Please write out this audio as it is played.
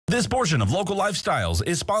This portion of Local Lifestyles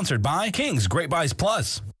is sponsored by King's Great Buys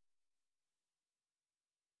Plus.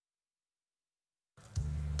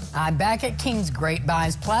 I'm back at King's Great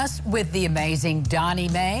Buys Plus with the amazing Donnie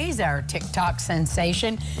Mays, our TikTok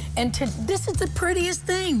sensation. And this is the prettiest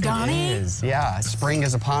thing, Donnie. It is, yeah. Spring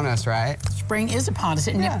is upon us, right? Spring is upon us.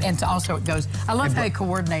 And also it goes, I love how he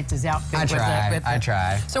coordinates his outfit. I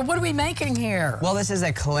try. So what are we making here? Well, this is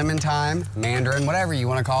a clementine, mandarin, whatever you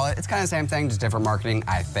want to call it. It's kind of the same thing, just different marketing,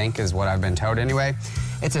 I think, is what I've been told anyway.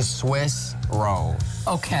 It's a Swiss roll.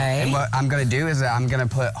 Okay. And what I'm going to do is I'm going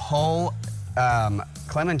to put whole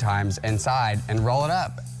clementines inside and roll it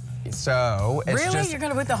up. So it's really? You're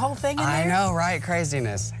going to put the whole thing in there? I know, right?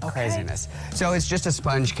 Craziness. Okay. Craziness. So it's just a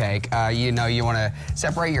sponge cake. You know, you want to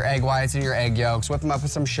separate your egg whites and your egg yolks, whip them up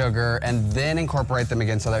with some sugar, and then incorporate them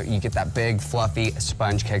again so that you get that big, fluffy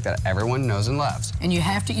sponge cake that everyone knows and loves. And you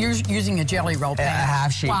have to, you're using a jelly roll pan. A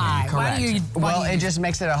half sheet. Why? Correct. Well, it just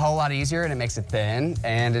makes it a whole lot easier, and it makes it thin,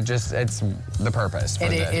 and it's the purpose.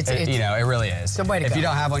 You know, it really is. So way to go. If you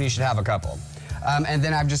don't have one, you should have a couple. And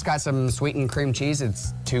then I've just got some sweetened cream cheese.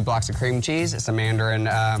 It's 2 blocks of cream cheese, some mandarin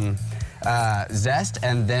zest,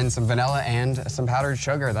 and then some vanilla and some powdered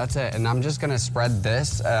sugar. That's it. And I'm just gonna spread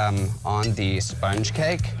this on the sponge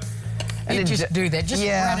cake. And you just do that. Just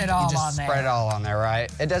spread it all on there. Just spread it all on there,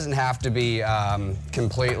 right? It doesn't have to be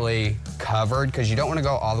completely covered because you don't want to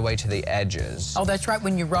go all the way to the edges. Oh, that's right.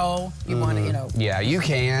 When you roll, you want to, you know. Yeah, you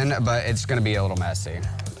can, but it's gonna be a little messy.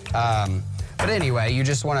 But anyway, you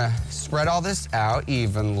just want to spread all this out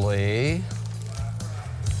evenly.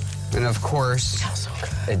 And of course,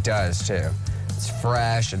 it does too. It's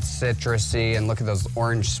fresh, it's citrusy, and look at those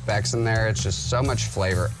orange specks in there. It's just so much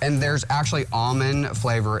flavor. And there's actually almond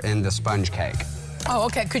flavor in the sponge cake. Oh,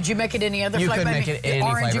 okay. Could you make it any other flavor? You could make it any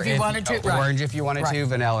flavor. Orange if you wanted to. Orange if you wanted to,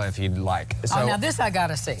 vanilla if you'd like. So, now this I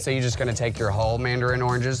gotta see. So you're just gonna take your whole mandarin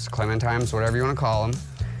oranges, clementines, whatever you want to call them,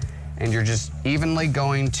 and you're just evenly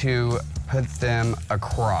going to put them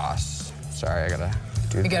across. Sorry, I gotta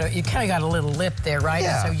do that. You kind of got a little lip there, right?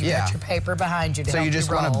 Yeah, so you got your paper behind you to help you roll. So you just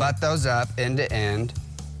want to butt those up end to end,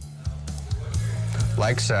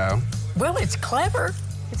 like so. Well, it's clever.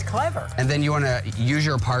 It's clever. And then you want to use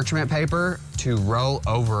your parchment paper to roll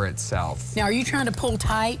over itself. Now, are you trying to pull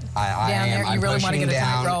tight I down am. there? You really want to get a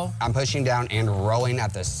tight roll? I'm pushing down and rolling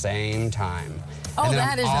at the same time. Oh, and then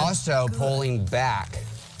that is also pulling back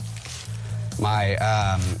my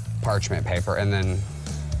parchment paper, and then...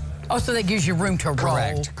 Oh, so that gives you room to roll.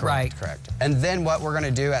 Correct. And then what we're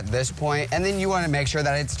gonna do at this point, and then you wanna make sure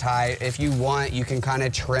that it's tight. If you want, you can kind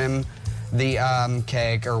of trim the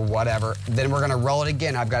cake or whatever. Then we're gonna roll it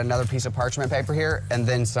again. I've got another piece of parchment paper here, and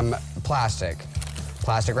then some plastic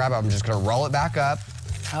wrap. I'm just gonna roll it back up.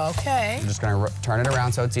 Okay. I'm just gonna turn it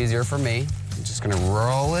around so it's easier for me. I'm just gonna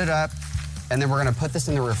roll it up, and then we're gonna put this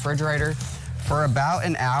in the refrigerator for about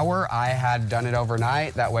an hour. I had done it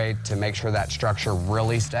overnight, that way to make sure that structure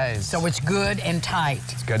really stays. So it's good and tight.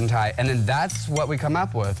 It's good and tight. And then that's what we come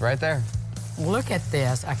up with right there. Look at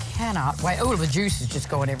this. I cannot wait. Oh, the juice is just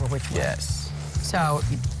going every which way. Yes. So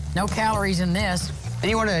no calories in this.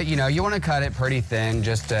 And you want to, you want to cut it pretty thin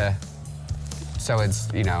just to, so it's,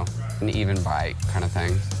 an even bite kind of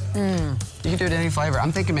thing. You can do it any flavor.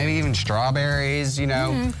 I'm thinking maybe even strawberries,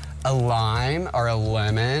 a lime or a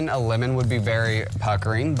lemon. A lemon would be very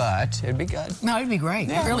puckering, but it'd be good. No, it'd be great.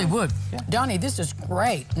 Yeah. It really would. Yeah. Donnie, this is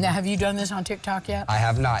great. Now, have you done this on TikTok yet? I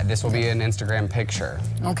have not. This will be an Instagram picture.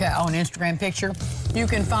 Okay, an Instagram picture. You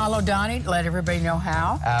can follow Donnie, let everybody know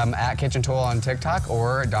how. At Kitchen Tool on TikTok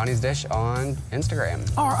or Donnie's Dish on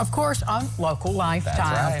Instagram. Or, of course, on Local Lifestyle.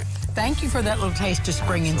 That's right. Thank you for that little taste of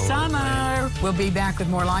spring and summer. We'll be back with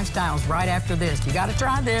more lifestyles right after this. You got to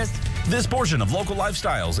try this. This portion of Local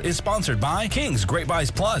Lifestyles is sponsored by King's Great Buys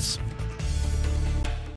Plus.